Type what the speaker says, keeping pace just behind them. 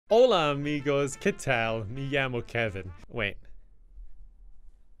Hola amigos, ¿qué tal? Me llamo Kevin. Wait.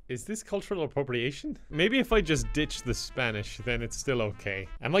 Is this cultural appropriation? Maybe if I just ditch the Spanish, then it's still okay.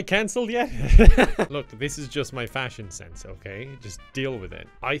 Am I cancelled yet? Look, this is just my fashion sense, okay? Just deal with it.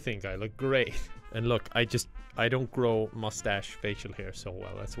 I think I look great. And look, I don't grow mustache facial hair so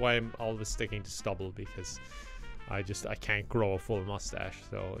well. That's why I'm always sticking to stubble, because I can't grow a full mustache.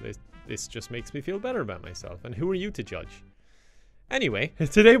 So this just makes me feel better about myself. And who are you to judge? Anyway,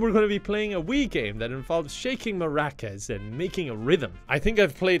 today we're going to be playing a Wii game that involves shaking maracas and making a rhythm. I think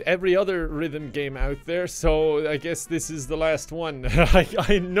I've played every other rhythm game out there, so I guess this is the last one.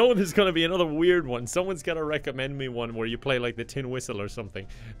 I know there's going to be another weird one. Someone's got to recommend me one where you play like the tin whistle or something.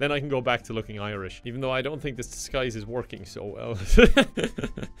 Then I can go back to looking Irish, even though I don't think this disguise is working so well.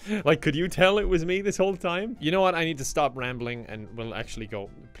 Like, could you tell it was me this whole time? You know what? I need to stop rambling and we'll actually go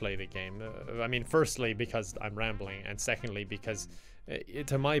play the game. I mean, firstly, because I'm rambling, and secondly, because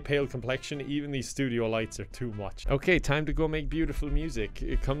to my pale complexion, even these studio lights are too much. Okay, time to go make beautiful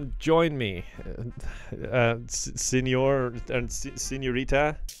music. Come join me, senor and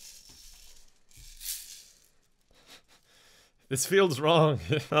senorita. This feels wrong.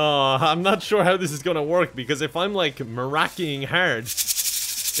 Oh, I'm not sure how this is gonna work, because if I'm like maracking hard,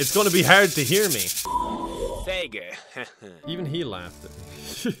 it's gonna be hard to hear me. Even he laughed at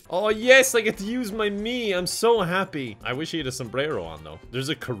me. Oh yes, I get to use my me. I'm so happy. I wish he had a sombrero on though. There's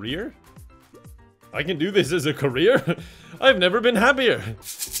a career? I can do this as a career? I've never been happier.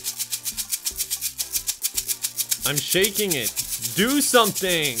 I'm shaking it. Do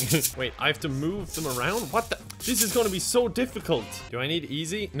something. Wait, I have to move them around? What the? This is going to be so difficult. Do I need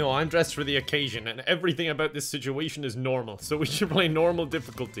easy? No, I'm dressed for the occasion, and everything about this situation is normal, so we should play normal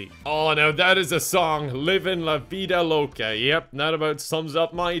difficulty. Oh, now that is a song. Livin' La Vida Loca. Yep, that about sums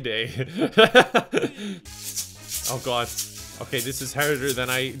up my day. Oh god. Okay, this is harder than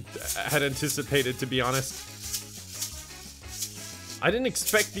I had anticipated, to be honest. I didn't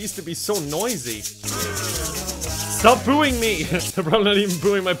expect these to be so noisy. Stop booing me! They're probably not even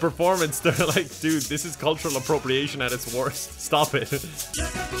booing my performance. They're like, dude, this is cultural appropriation at its worst. Stop it.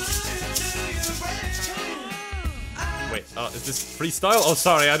 Wait, is this freestyle? Oh,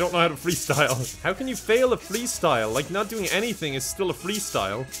 sorry, I don't know how to freestyle. How can you fail a freestyle? Like, not doing anything is still a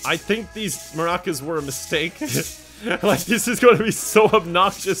freestyle. I think these maracas were a mistake. Like, this is going to be so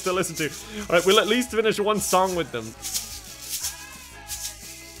obnoxious to listen to. Alright, we'll at least finish one song with them.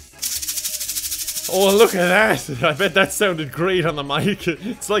 Oh, look at that! I bet that sounded great on the mic.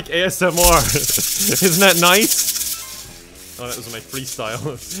 It's like ASMR. Isn't that nice? Oh, that was my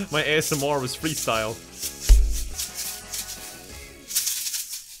freestyle. My ASMR was freestyle.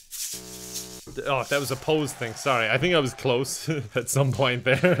 Oh, that was a pose thing. Sorry, I think I was close at some point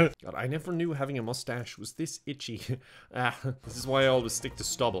there. God, I never knew having a mustache was this itchy. This is why I always stick to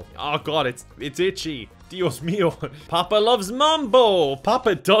stubble. Oh god, it's itchy. Dios mío. Papa loves mambo.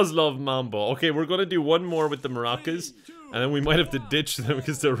 Papa does love mambo. Okay, we're gonna do one more with the maracas, and then we might have to ditch them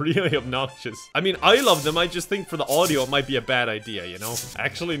because they're really obnoxious. I mean, I love them. I just think for the audio it might be a bad idea, you know?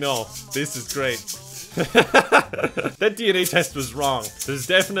 Actually, no. This is great. That DNA test was wrong. There's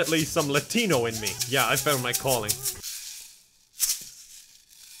definitely some Latino in me. Yeah, I found my calling.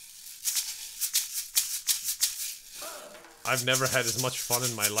 I've never had as much fun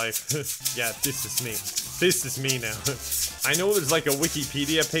in my life. Yeah, this is me. This is me now. I know there's like a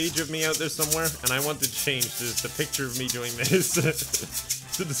Wikipedia page of me out there somewhere, and I want to change this, the picture of me doing this.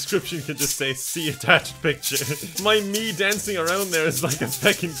 The description can just say, see attached picture. My me dancing around there is like a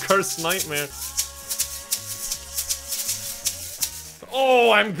fucking cursed nightmare.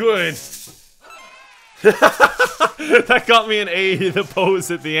 Oh, I'm good. That got me an A, the pose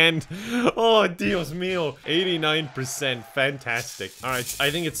at the end. Oh, Dios mío. 89%. Fantastic. Alright,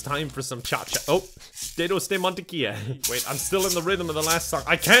 I think it's time for some cha-cha. Oh, dedos de mantequilla. Wait, I'm still in the rhythm of the last song.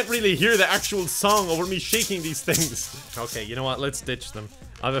 I can't really hear the actual song over me shaking these things. Okay, you know what? Let's ditch them.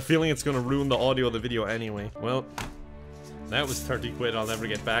 I have a feeling it's gonna ruin the audio of the video anyway. Well, that was 30 quid I'll never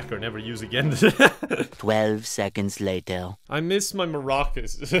get back or never use again. 12 seconds later. I miss my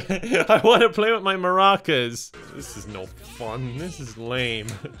maracas. I want to play with my maracas. This is no fun. This is lame.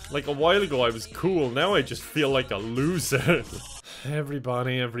 Like a while ago I was cool. Now I just feel like a loser.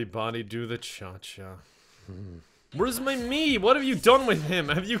 Everybody do the cha-cha. Where's my me? What have you done with him?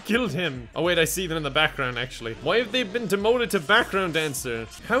 Have you killed him? Oh wait, I see them in the background actually. Why have they been demoted to background dancer?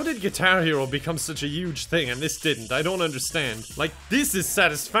 How did Guitar Hero become such a huge thing and this didn't? I don't understand. Like, this is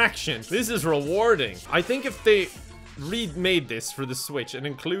satisfaction. This is rewarding. I think if they remade this for the Switch and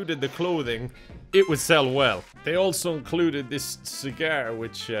included the clothing, it would sell well. They also included this cigar,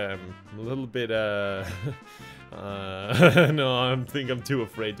 which, a little bit, No, I think I'm too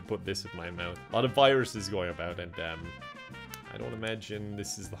afraid to put this in my mouth. A lot of viruses going about, and I don't imagine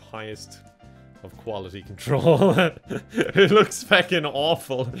this is the highest of quality control. It looks fucking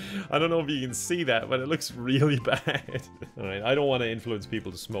awful. I don't know if you can see that, but it looks really bad. Alright, I don't want to influence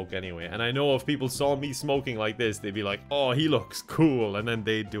people to smoke anyway. And I know if people saw me smoking like this, they'd be like, oh, he looks cool, and then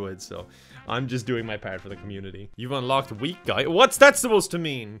they'd do it, so I'm just doing my part for the community. You've unlocked weak guy. What's that supposed to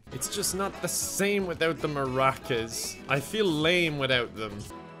mean? It's just not the same without the maracas. I feel lame without them.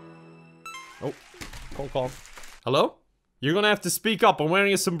 Oh, call. Hello? You're gonna have to speak up. I'm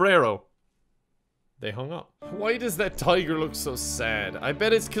wearing a sombrero. They hung up. Why does that tiger look so sad? I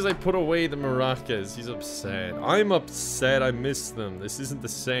bet it's because I put away the maracas. He's upset. I'm upset. I miss them. This isn't the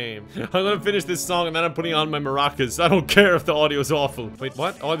same. I'm gonna finish this song and then I'm putting on my maracas. I don't care if the audio's awful. Wait,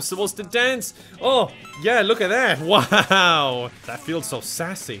 what? Oh, I'm supposed to dance? Oh, yeah, look at that. Wow. That feels so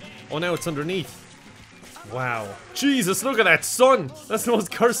sassy. Oh, now it's underneath. Wow. Jesus, look at that sun! That's the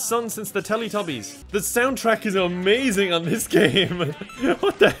most cursed sun since the Teletubbies. The soundtrack is amazing on this game.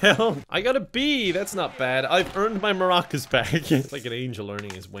 What the hell? I got a B. That's not bad. I've earned my maracas back. It's like an angel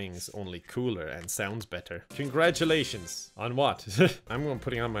earning his wings, only cooler and sounds better. Congratulations. On what? I'm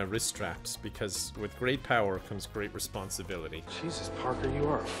putting on my wrist straps because with great power comes great responsibility. Jesus, Parker, you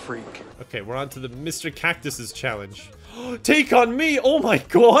are a freak. Okay, we're on to the Mr. Cactus's challenge. Take on me! Oh my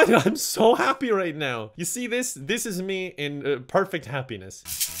god, I'm so happy right now. You see this? This is me in perfect happiness.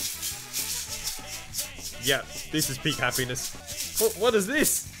 Yeah, this is peak happiness. What is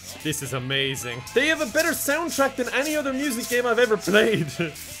this? This is amazing. They have a better soundtrack than any other music game I've ever played.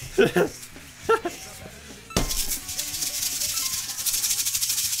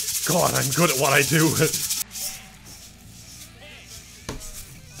 God, I'm good at what I do.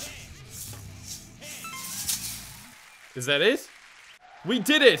 Is that it? We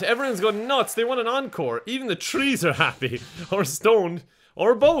did it! Everyone's gone nuts. They want an encore. Even the trees are happy. Or stoned.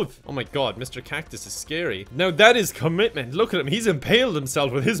 Or both. Oh my god, Mr. Cactus is scary. Now that is commitment. Look at him. He's impaled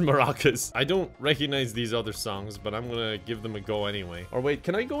himself with his maracas. I don't recognize these other songs, but I'm gonna give them a go anyway. Or wait,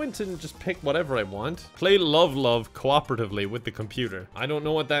 can I go into and just pick whatever I want? Play Love Love cooperatively with the computer. I don't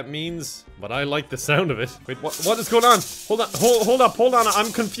know what that means, but I like the sound of it. Wait, what is going on? Hold on. Hold on.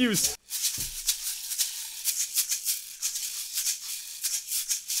 I'm confused.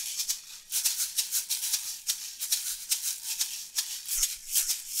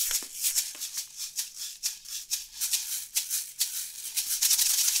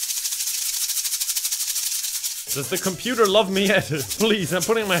 Does the computer love me yet? Please, I'm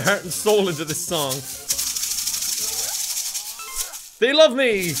putting my heart and soul into this song. They love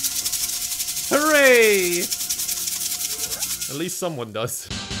me! Hooray! At least someone does.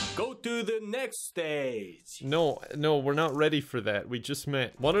 Go to the next stage. No, we're not ready for that. We just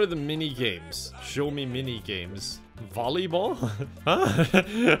met. What are the mini games? Show me mini games. Volleyball? Huh?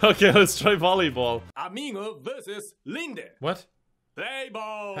 Okay, let's try volleyball. Amigo versus Linde. What? Play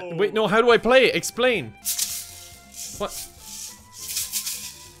ball. Wait, no, how do I play it? Explain. What?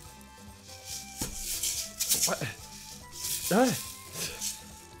 What?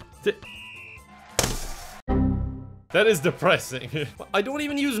 That is depressing. I don't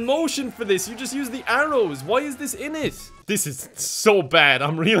even use motion for this. You just use the arrows. Why is this in it? This is so bad.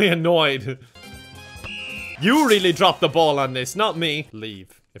 I'm really annoyed. You really dropped the ball on this, not me.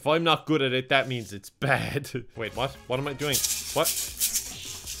 Leave. If I'm not good at it, that means it's bad. Wait, what? What am I doing? What?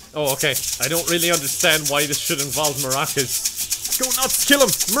 Oh, okay. I don't really understand why this should involve maracas. Go nuts! Kill him!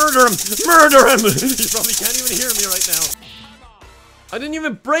 Murder him! Murder him! He probably can't even hear me right now. I didn't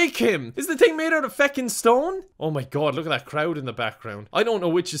even break him! Is the thing made out of feckin' stone? Oh my god, look at that crowd in the background. I don't know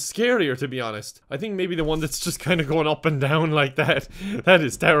which is scarier, to be honest. I think maybe the one that's just kind of going up and down like that. That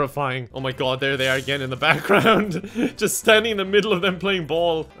is terrifying. Oh my god, there they are again in the background. Just standing in the middle of them playing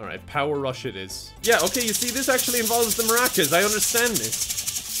ball. Alright, power rush it is. Yeah, okay, you see, this actually involves the maracas. I understand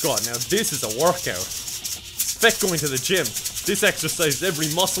this. God, now this is a workout. Feck going to the gym. This exercises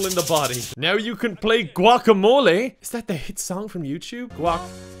every muscle in the body. Now you can play guacamole. Is that the hit song from YouTube?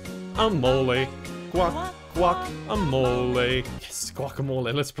 Guac-a-mole. Guac-guac-a-mole. Yes,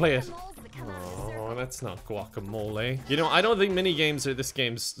 guacamole. Let's play it. Oh, that's not guacamole. You know, I don't think minigames are this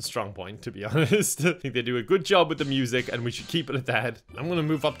game's strong point, to be honest. I think they do a good job with the music, and we should keep it at that. I'm gonna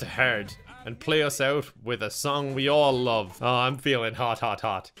move up to hard and play us out with a song we all love. Oh, I'm feeling hot, hot,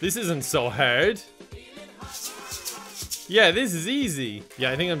 hot. This isn't so hard. Yeah, this is easy.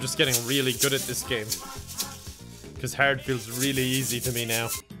 Yeah, I think I'm just getting really good at this game. Because hard feels really easy to me now.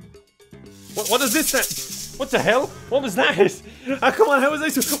 What is this then? What the hell? What was that? Ah, come on, how is I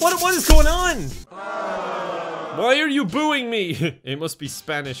so— What is going on? Why are you booing me? It must be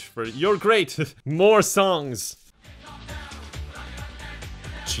Spanish for "you're great." More songs.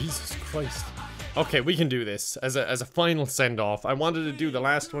 Jesus Christ. Okay, we can do this as a final send-off. I wanted to do the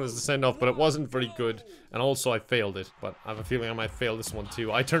last one as a send-off, but it wasn't very good. And also I failed it, but I have a feeling I might fail this one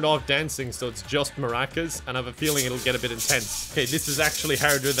too. I turned off dancing, so it's just maracas, and I have a feeling it'll get a bit intense. Okay, this is actually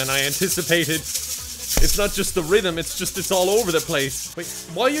harder than I anticipated. It's not just the rhythm, it's all over the place. Wait,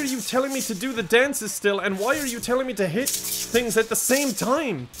 why are you telling me to do the dances still, and why are you telling me to hit things at the same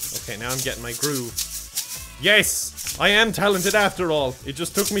time? Okay, now I'm getting my groove. Yes, I am talented after all. It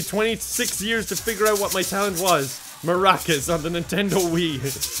just took me 26 years to figure out what my talent was. Maracas on the Nintendo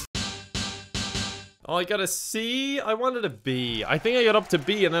Wii. Oh, I got a C? I wanted a B. I think I got up to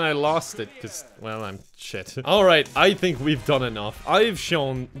B and then I lost it because, well, I'm shit. Alright, I think we've done enough. I've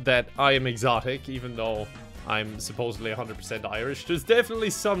shown that I am exotic, even though I'm supposedly 100% Irish. There's definitely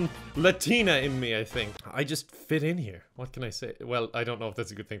some Latina in me, I think. I just fit in here. What can I say? Well, I don't know if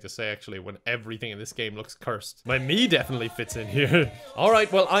that's a good thing to say, actually, when everything in this game looks cursed. My me definitely fits in here.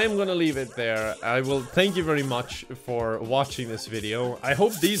 Alright, well, I am gonna leave it there. I will thank you very much for watching this video. I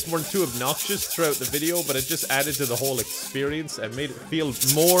hope these weren't too obnoxious throughout the video, but it just added to the whole experience and made it feel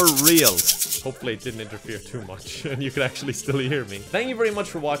more real. Hopefully it didn't interfere too much and you could actually still hear me. Thank you very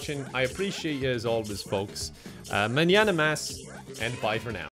much for watching. I appreciate you as always, folks. Mañana más, and bye for now.